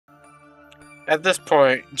at this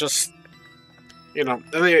point, just, you know,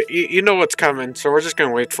 you know what's coming, so we're just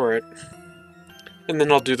gonna wait for it. And then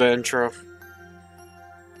I'll do the intro.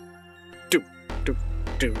 Do, do,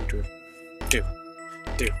 do, do, do,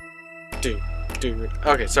 do, do, do.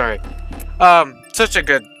 Okay, sorry. Such a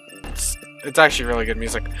good, it's actually really good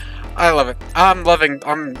music. I love it. I'm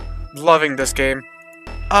loving this game.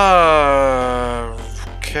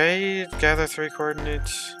 Okay, gather 3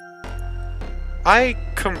 coordinates.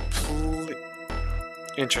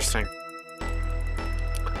 Interesting.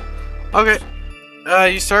 Okay.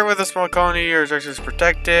 You start with a small colony, your objective is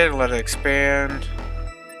protected, and let it expand.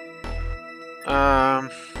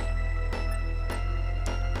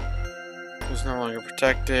 It's no longer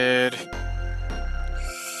protected.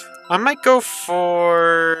 I might go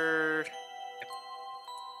for...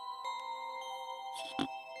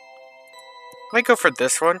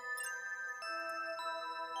 this one.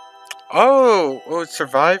 Oh, it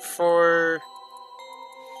survived for...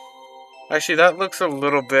 Actually, that looks a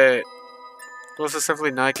little bit... Let's just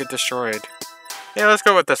simply not get destroyed. Yeah, let's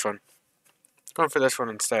go with this one. Going for this one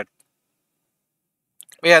instead.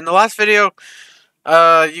 But yeah, in the last video,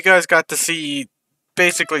 you guys got to see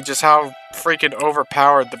basically just how freaking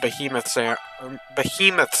overpowered the behemoths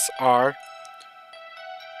are.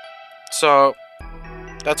 So,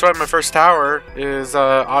 that's why my first tower is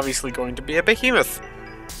obviously going to be a behemoth.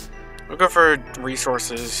 We'll go for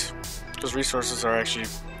resources, because resources are actually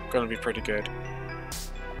going to be pretty good.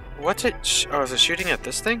 What's it? Oh, is it shooting at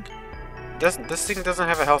this thing? This thing doesn't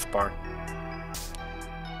have a health bar.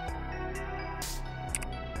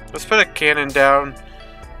 Let's put a cannon down,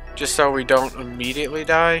 just so we don't immediately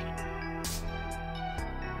die.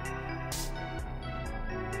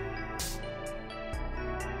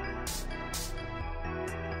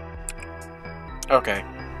 Okay.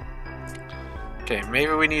 Okay,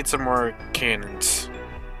 maybe we need some more cannons.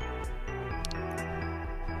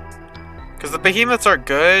 Because the behemoths are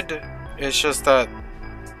good, it's just that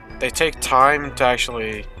they take time to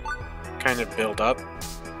actually kind of build up.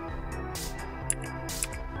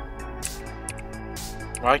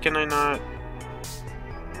 Why can I not?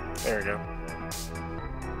 There we go.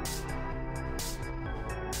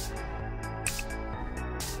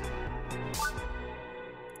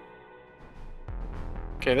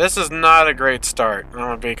 Okay, this is not a great start. I'm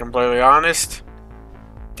gonna be completely honest.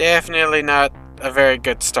 Definitely not a very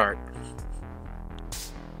good start.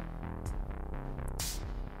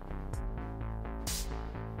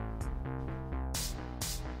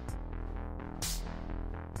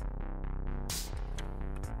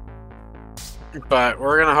 But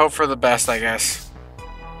we're gonna hope for the best, I guess.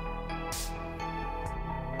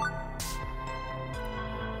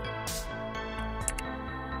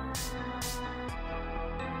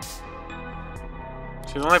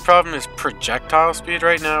 See, the only problem is projectile speed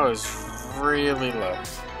right now is really low.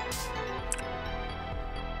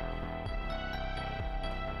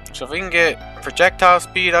 So if we can get projectile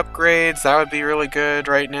speed upgrades, that would be really good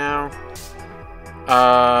right now.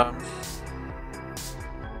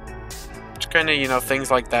 Kind of, you know,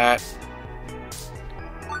 things like that.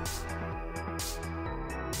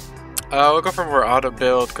 We'll go for more auto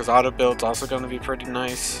build, because auto build's also going to be pretty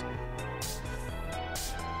nice.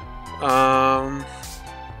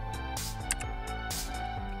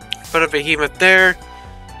 Put a behemoth there,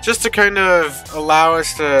 just to kind of allow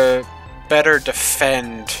us to better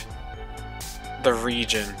defend the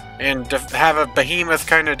region, and have a behemoth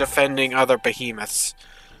kind of defending other behemoths.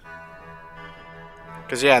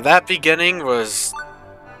 Because, yeah, that beginning was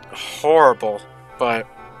horrible, but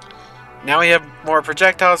now we have more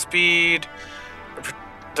projectile speed.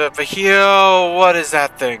 The heal, what is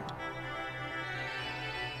that thing?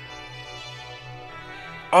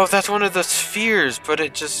 Oh, that's one of the spheres, but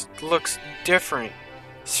it just looks different.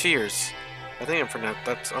 Spheres. I think I'm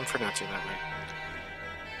pronouncing that right.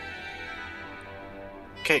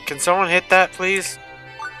 Okay, can someone hit that, please?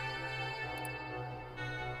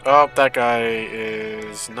 Oh, that guy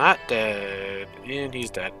is not dead. And he's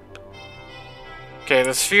dead. Okay,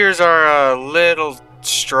 the spheres are a little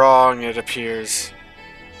strong, it appears.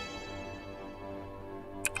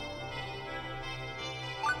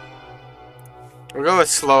 We'll go with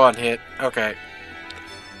slow on hit. Okay.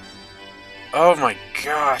 Oh my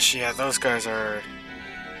gosh, yeah, those guys are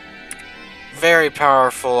very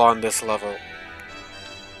powerful on this level.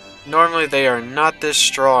 Normally they are not this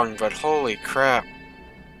strong, but holy crap.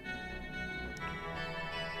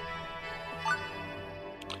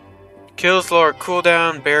 Kills lower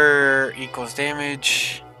cooldown, bearer equals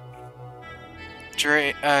damage.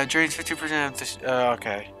 Drains 50% of the...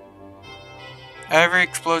 okay. Every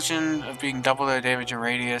explosion of being double the damage and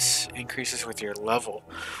radius increases with your level.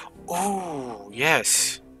 Ooh,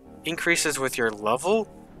 yes. Increases with your level?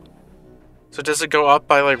 So does it go up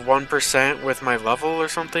by like 1% with my level or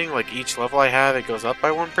something? Like each level I have, it goes up by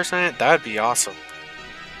 1%? That'd be awesome.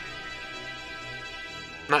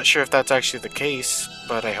 Not sure if that's actually the case,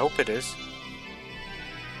 but I hope it is.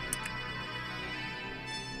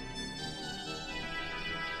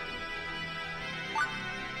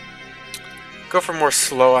 Go for more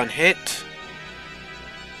slow on hit.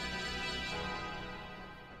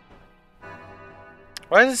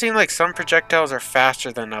 Why does it seem like some projectiles are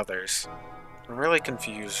faster than others? I'm really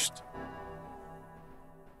confused.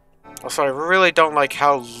 Also, I really don't like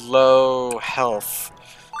how low health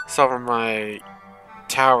some of my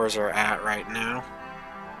towers are at right now.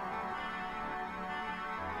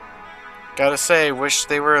 Gotta say, wish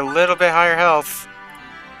they were a little bit higher health.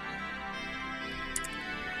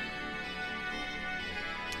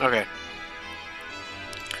 Okay.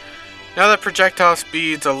 Now that projectile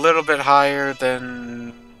speed's a little bit higher,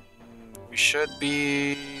 then we should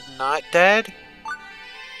be not dead?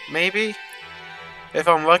 Maybe? If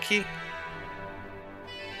I'm lucky?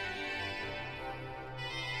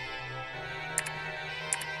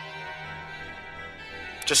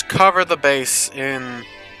 Just cover the base in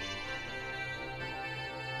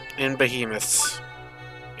behemoths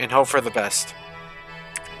and hope for the best.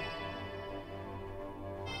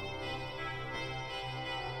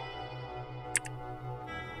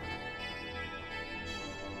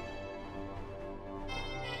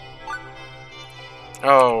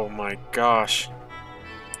 Oh my gosh.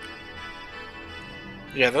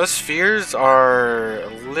 Yeah, those spheres are a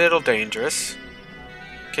little dangerous.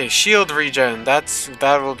 Okay, shield regen. That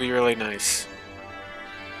will be really nice.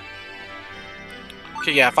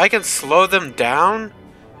 Okay, yeah, if I can slow them down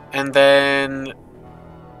and then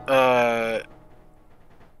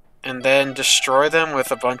destroy them with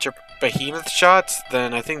a bunch of behemoth shots,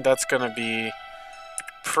 then I think that's gonna be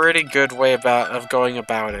pretty good way of going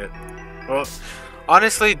about it. Well,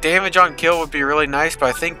 honestly, damage on kill would be really nice, but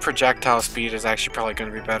I think projectile speed is actually probably going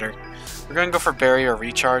to be better. We're going to go for barrier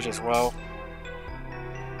recharge as well.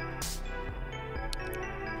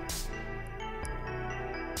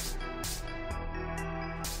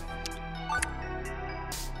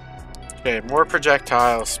 Okay, more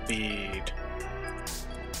projectile speed.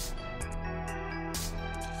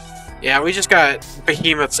 Yeah, we just got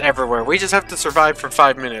behemoths everywhere. We just have to survive for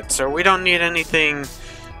 5 minutes, so we don't need anything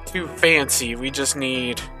too fancy. We just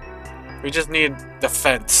need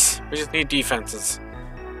defense. We just need defenses.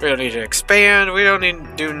 We don't need to expand. We don't need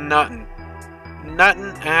to do nothing.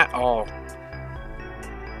 Nothing at all.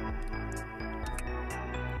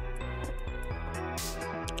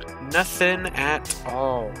 Nothing at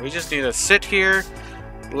all. We just need to sit here,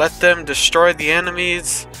 let them destroy the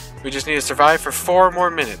enemies. We just need to survive for 4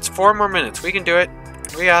 more minutes. 4 more minutes. We can do it.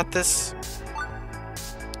 We got this.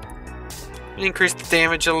 Increase the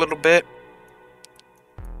damage a little bit.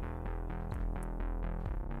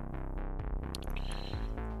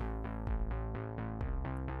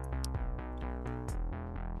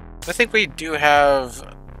 I think we do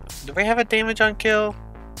have... Do we have a damage on kill?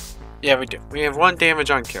 Yeah, we do. We have 1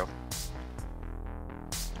 damage on kill.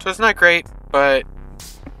 So it's not great, but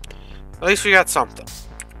at least we got something.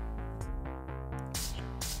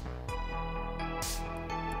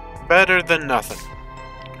 Better than nothing.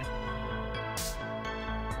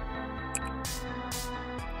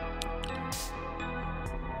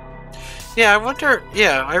 Yeah, I wonder...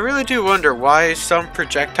 Yeah, I really do wonder why some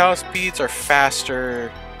projectile speeds are faster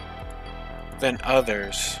than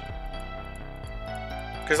others.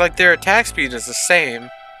 Because, like, their attack speed is the same.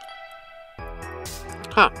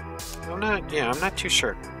 Huh. I'm not too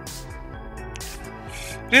sure.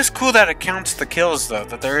 It is cool that it counts the kills, though.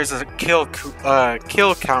 That there is a kill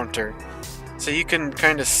counter. So you can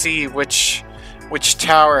kind of see which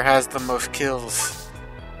tower has the most kills.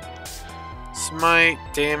 Smite,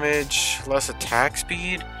 damage, less attack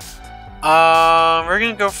speed. We're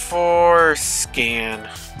gonna go for scan.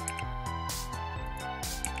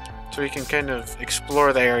 So we can kind of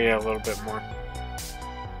explore the area a little bit more.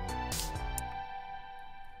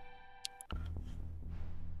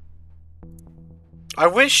 I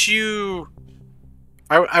wish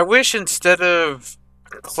instead of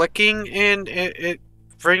clicking and it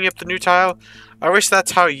bringing up the new tile, I wish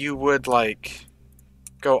that's how you would, like,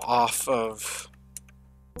 go off of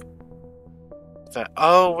that.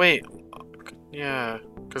 Oh, wait. Yeah.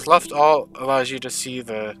 Because left alt allows you to see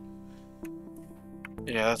the...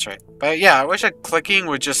 Yeah, that's right. But yeah, I wish that clicking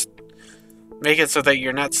would just make it so that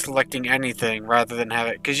you're not selecting anything rather than have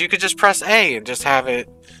it... Because you could just press A and just have it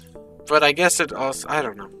but I guess it also, I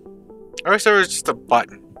don't know. I wish there was just a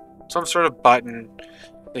button. Some sort of button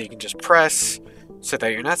that you can just press so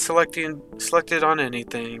that you're not selected on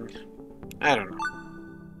anything. I don't know.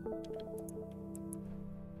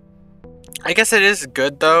 I guess it is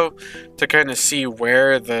good though to kind of see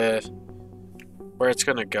where it's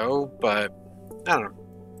gonna go, but I don't know.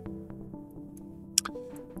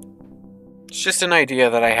 It's just an idea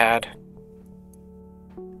that I had.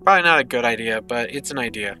 Probably not a good idea, but it's an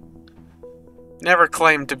idea. Never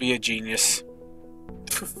claimed to be a genius.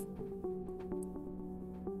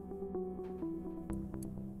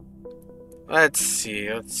 Let's see.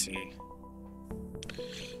 See,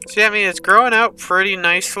 I mean, it's growing out pretty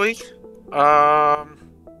nicely.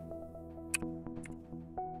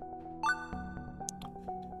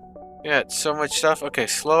 Yeah, it's so much stuff. Okay,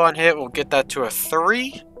 slow on hit, we'll get that to a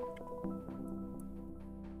 3.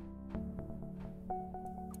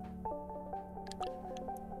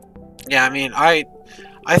 Yeah, I mean, I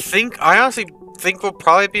honestly think we'll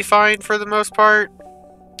probably be fine for the most part.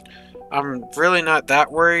 I'm really not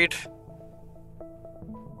that worried.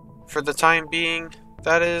 For the time being,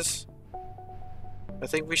 that is. I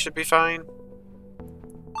think we should be fine.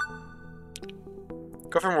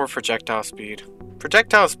 Go for more projectile speed.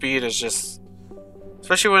 Projectile speed is just,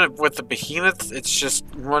 especially with the behemoth, it's just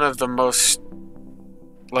one of the most,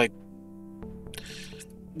 like,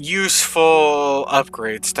 useful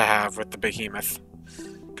upgrades to have with the behemoth.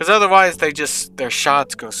 Because otherwise, their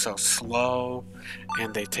shots go so slow,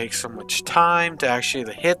 and they take so much time to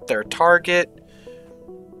actually hit their target.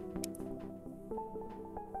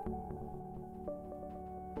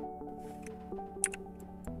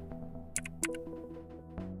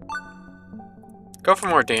 Go for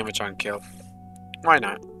more damage on kill. Why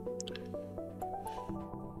not?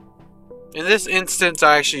 In this instance,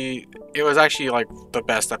 it was actually like the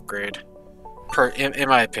best upgrade, in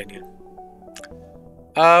my opinion.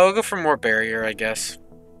 We'll go for more barrier, I guess.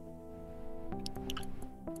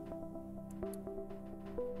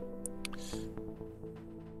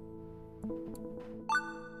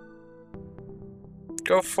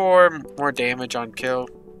 Go for more damage on kill.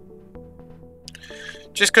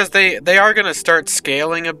 Just because they are going to start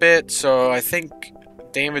scaling a bit, so I think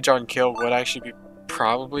damage on kill would actually be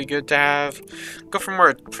probably good to have. Go for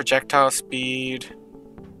more projectile speed.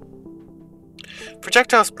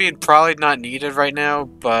 Projectile speed probably not needed right now,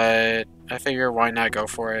 but I figure why not go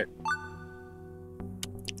for it.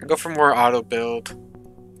 Go for more auto build.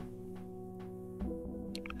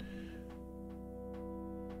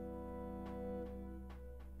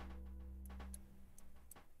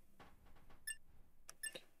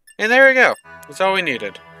 And there we go. That's all we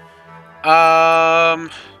needed.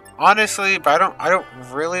 Honestly, but I don't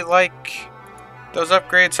really like those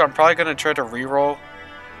upgrades, so I'm probably gonna try to reroll.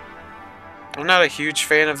 I'm not a huge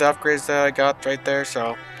fan of the upgrades that I got right there,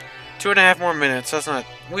 so 2.5 more minutes. That's not.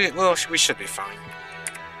 We should be fine.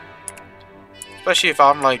 Especially if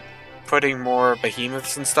I'm like putting more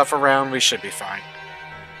behemoths and stuff around, we should be fine.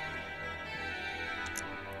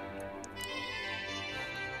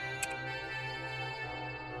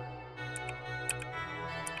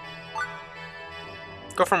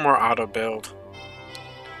 Go for more auto build.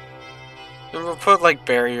 And we'll put like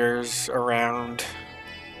barriers around.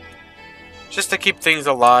 Just to keep things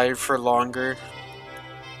alive for longer.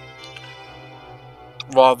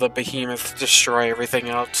 While the behemoths destroy everything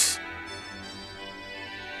else.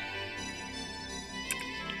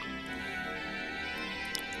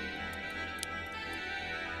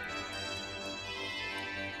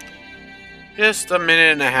 Just 1.5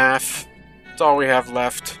 minutes. That's all we have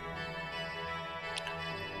left.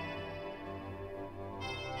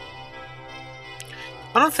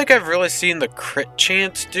 I don't think I've really seen the crit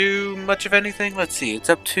chance do much of anything. Let's see, it's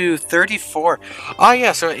up to 34. Oh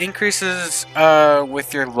yeah, so it increases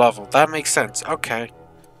with your level. That makes sense. Okay.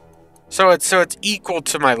 So it's equal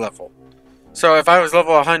to my level. So if I was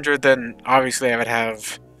level 100, then obviously I would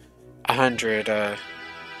have 100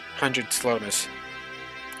 slowness.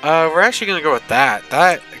 We're actually gonna go with that.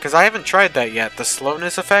 Because I haven't tried that yet, the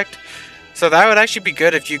slowness effect. So that would actually be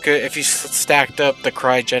good if you stacked up the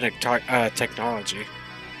cryogenic technology.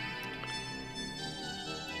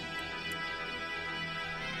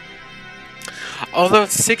 Although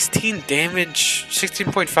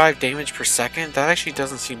 16.5 damage per second, that actually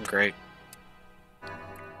doesn't seem great.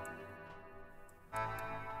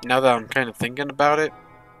 Now that I'm kind of thinking about it.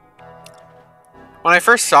 When I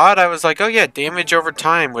first saw it, I was like, oh yeah, damage over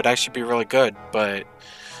time would actually be really good, but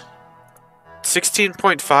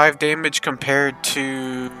 16.5 damage compared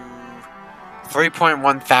to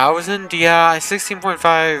 3.1 thousand? Yeah,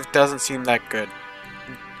 16.5 doesn't seem that good.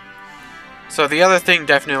 So the other thing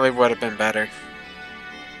definitely would have been better.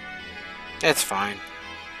 It's fine.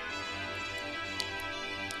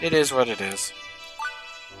 It is what it is.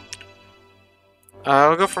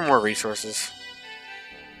 We'll go for more resources.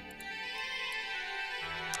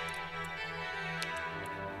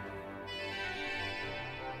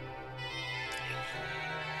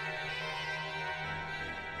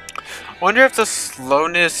 Wonder if the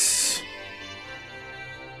slowness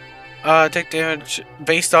take damage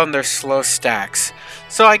based on their slow stacks.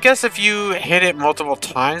 So I guess if you hit it multiple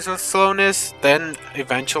times with slowness, then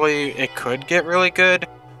eventually it could get really good.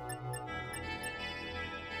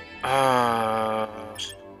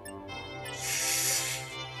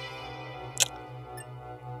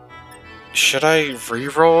 Should I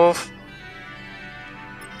reroll?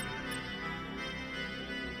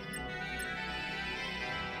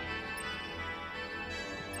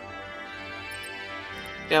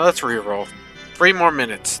 Yeah, let's reroll. 3 more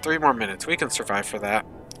minutes. 3 more minutes. We can survive for that.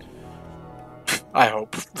 I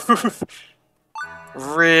hope.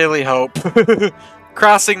 Really hope.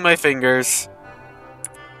 Crossing my fingers.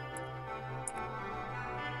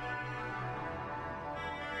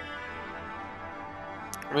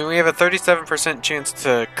 I mean, we have a 37% chance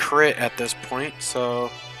to crit at this point, so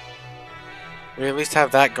we at least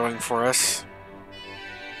have that going for us.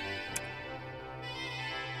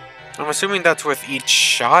 I'm assuming that's with each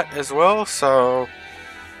shot as well, so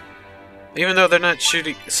even though they're not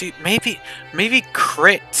shooting, see, maybe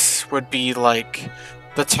crits would be like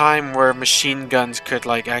the time where machine guns could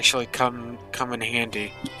like actually come in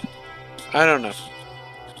handy. I don't know.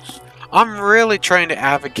 I'm really trying to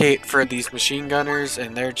advocate for these machine gunners,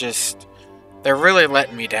 and they're really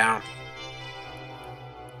letting me down.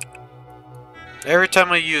 Every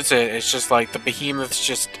time I use it, it's just like the behemoths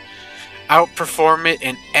just outperform it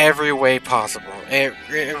in every way possible. It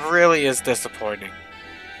really is disappointing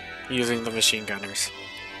using the machine gunners.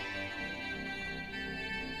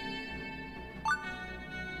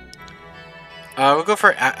 We'll go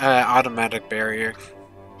for automatic barrier.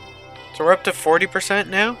 So we're up to 40%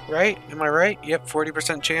 now, right? Am I right? Yep,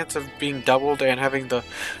 40% chance of being doubled and having the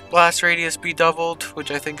blast radius be doubled,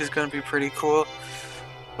 which I think is going to be pretty cool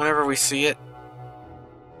whenever we see it.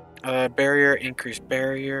 Barrier, increased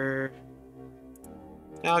barrier.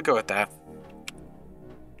 Yeah, I'll go with that.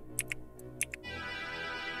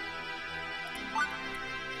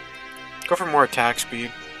 Go for more attack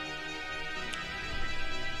speed.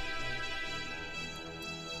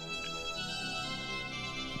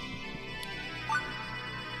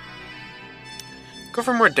 Go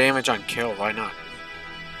for more damage on kill, why not?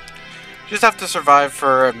 Just have to survive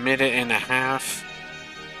for a minute and a half.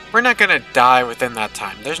 We're not gonna die within that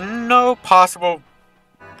time. There's no possible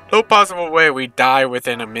way we die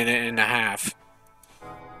within a minute and a half.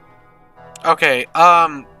 Okay,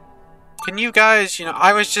 can you guys,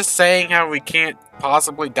 I was just saying how we can't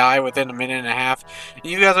possibly die within a minute and a half.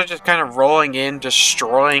 You guys are just kind of rolling in,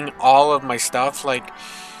 destroying all of my stuff. Like,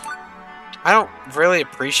 I don't really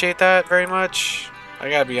appreciate that very much. I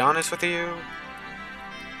gotta be honest with you.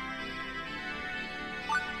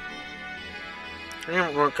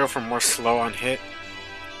 I'm gonna go for more slow on hit.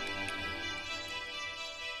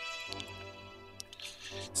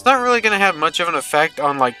 It's not really gonna have much of an effect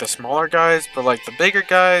on like the smaller guys, but like the bigger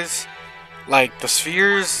guys, like the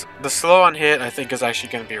spheres, the slow on hit I think is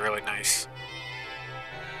actually gonna be really nice.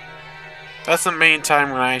 That's the main time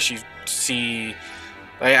when I actually see,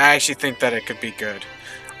 like, I actually think that it could be good.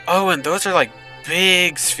 Oh, and those are like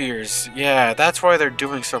big spheres. Yeah, that's why they're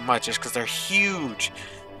doing so much, is because they're huge.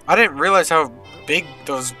 I didn't realize how big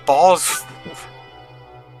those balls.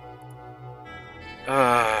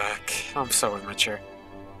 I'm so immature.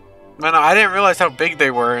 No, I didn't realize how big they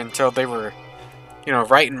were until they were,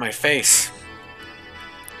 right in my face.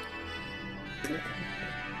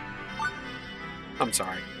 I'm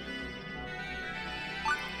sorry.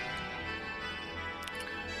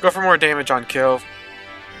 Go for more damage on kill.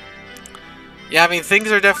 Yeah, I mean, things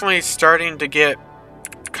are definitely starting to get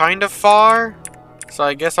kind of far. So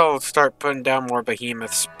I guess I'll start putting down more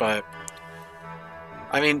behemoths, but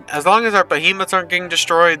I mean, as long as our behemoths aren't getting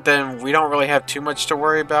destroyed, then we don't really have too much to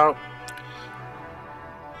worry about.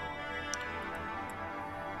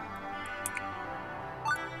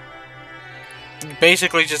 You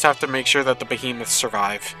basically just have to make sure that the behemoths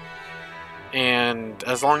survive. And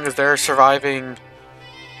as long as they're surviving,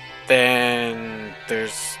 then we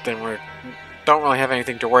don't really have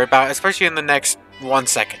anything to worry about, especially in the next 1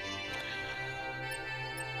 second.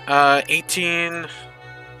 18. Do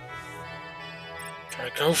I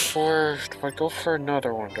go for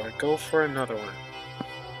another one?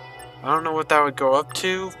 I don't know what that would go up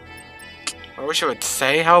to. I wish it would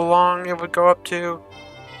say how long it would go up to.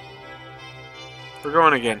 We're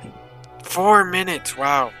going again. 4 minutes,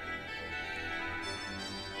 wow.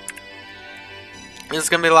 This is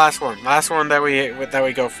gonna be the last one. Last one that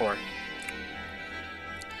we go for.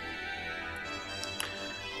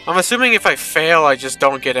 I'm assuming if I fail, I just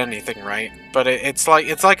don't get anything, right? But it's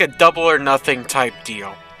like a double or nothing type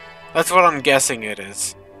deal. That's what I'm guessing it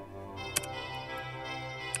is.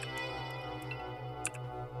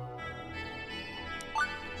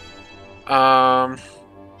 Go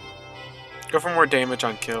for more damage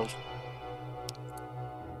on killed.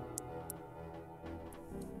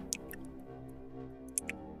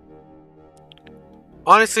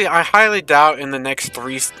 Honestly, I highly doubt in the next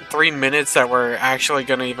three minutes that we're actually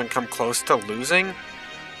gonna even come close to losing.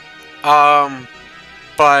 But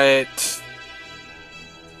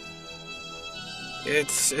it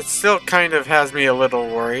still kind of has me a little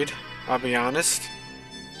worried, I'll be honest.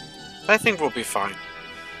 I think we'll be fine.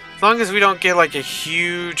 As long as we don't get like a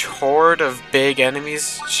huge horde of big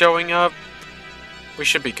enemies showing up, we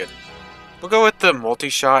should be good. We'll go with the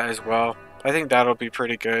multi-shot as well. I think that'll be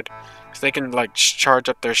pretty good. Because they can like charge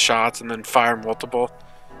up their shots and then fire multiple.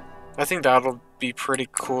 I think that'll be pretty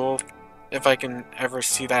cool if I can ever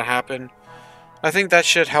see that happen. I think that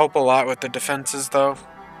should help a lot with the defenses though.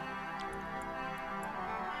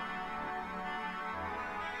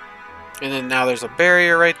 And then now there's a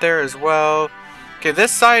barrier right there as well. Okay,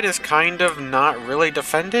 this side is kind of not really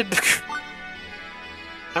defended.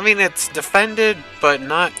 I mean, it's defended, but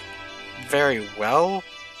not very well.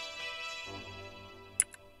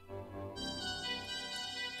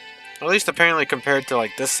 At least apparently compared to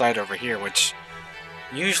like this side over here, which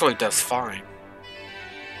usually does fine.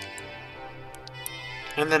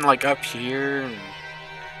 And then like up here,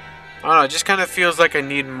 I don't know, it just kind of feels like I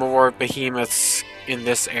need more behemoths in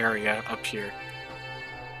this area up here.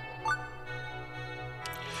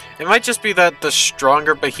 It might just be that the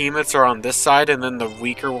stronger behemoths are on this side and then the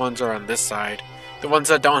weaker ones are on this side. The ones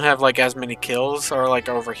that don't have like as many kills are like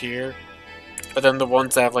over here. But then the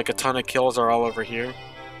ones that have like a ton of kills are all over here.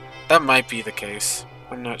 That might be the case.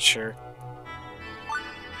 I'm not sure.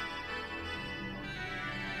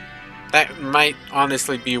 That might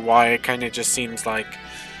honestly be why it kind of just seems like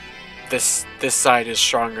this side is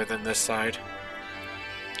stronger than this side.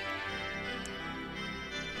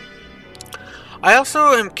 I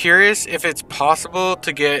also am curious if it's possible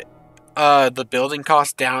to get the building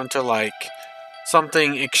cost down to like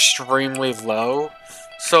something extremely low.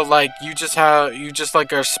 So like you just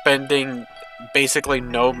like are spending basically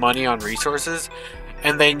no money on resources,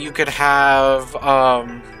 and then you could have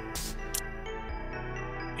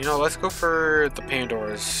you know, let's go for the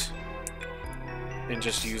Pandoras and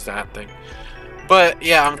just use that thing. But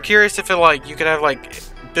yeah, I'm curious if it like you could have like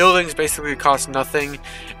buildings basically cost nothing,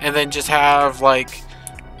 and then just have like,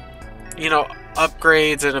 you know,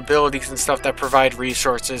 upgrades and abilities and stuff that provide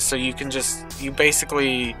resources, so you can you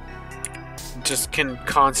basically just can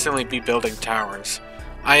constantly be building towers.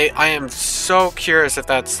 I am so curious if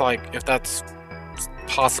that's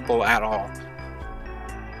possible at all.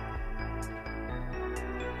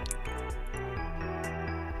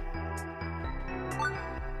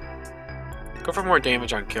 Go for more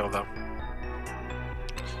damage on kill though.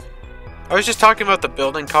 I was just talking about the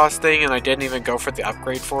building cost thing and I didn't even go for the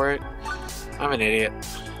upgrade for it. I'm an idiot.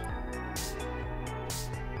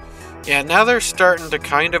 Yeah, now they're starting to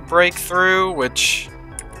kind of break through, which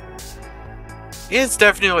is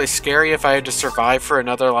definitely scary if I had to survive for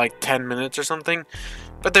another like 10 minutes or something.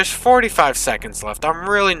 But there's 45 seconds left. I'm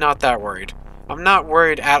really not that worried. I'm not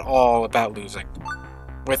worried at all about losing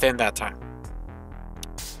within that time.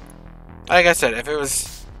 Like I said,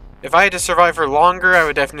 if I had to survive for longer, I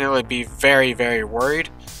would definitely be very, very worried.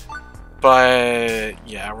 But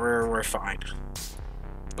yeah, we're fine.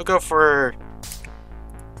 We'll go for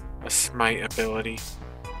a smite ability,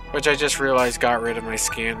 which I just realized got rid of my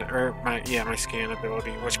scan, or my scan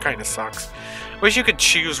ability, which kind of sucks. Wish you could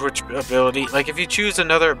choose which ability. Like if you choose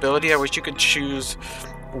another ability, I wish you could choose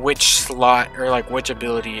which slot or like which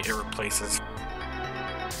ability it replaces.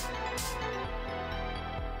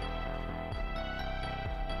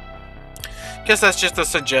 Guess that's just a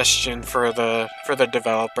suggestion for the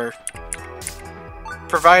developer.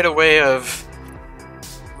 Provide a way of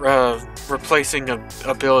replacing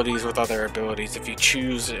abilities with other abilities if you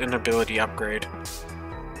choose an ability upgrade.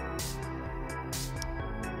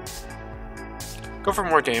 Go for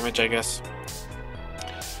more damage, I guess.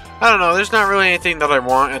 I don't know, there's not really anything that I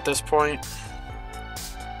want at this point.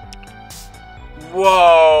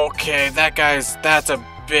 Whoa, okay, that's a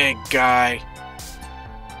big guy.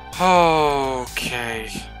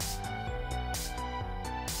 Okay.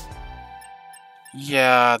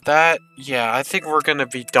 Yeah, I think we're gonna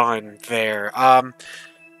be done there.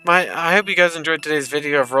 I hope you guys enjoyed today's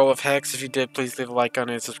video of Roll of Hex. If you did, please leave a like on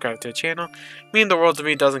it and subscribe to the channel. Mean the world to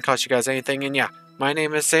me, doesn't cost you guys anything. And yeah, my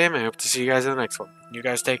name is Sam, and I hope to see you guys in the next one. You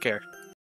guys take care.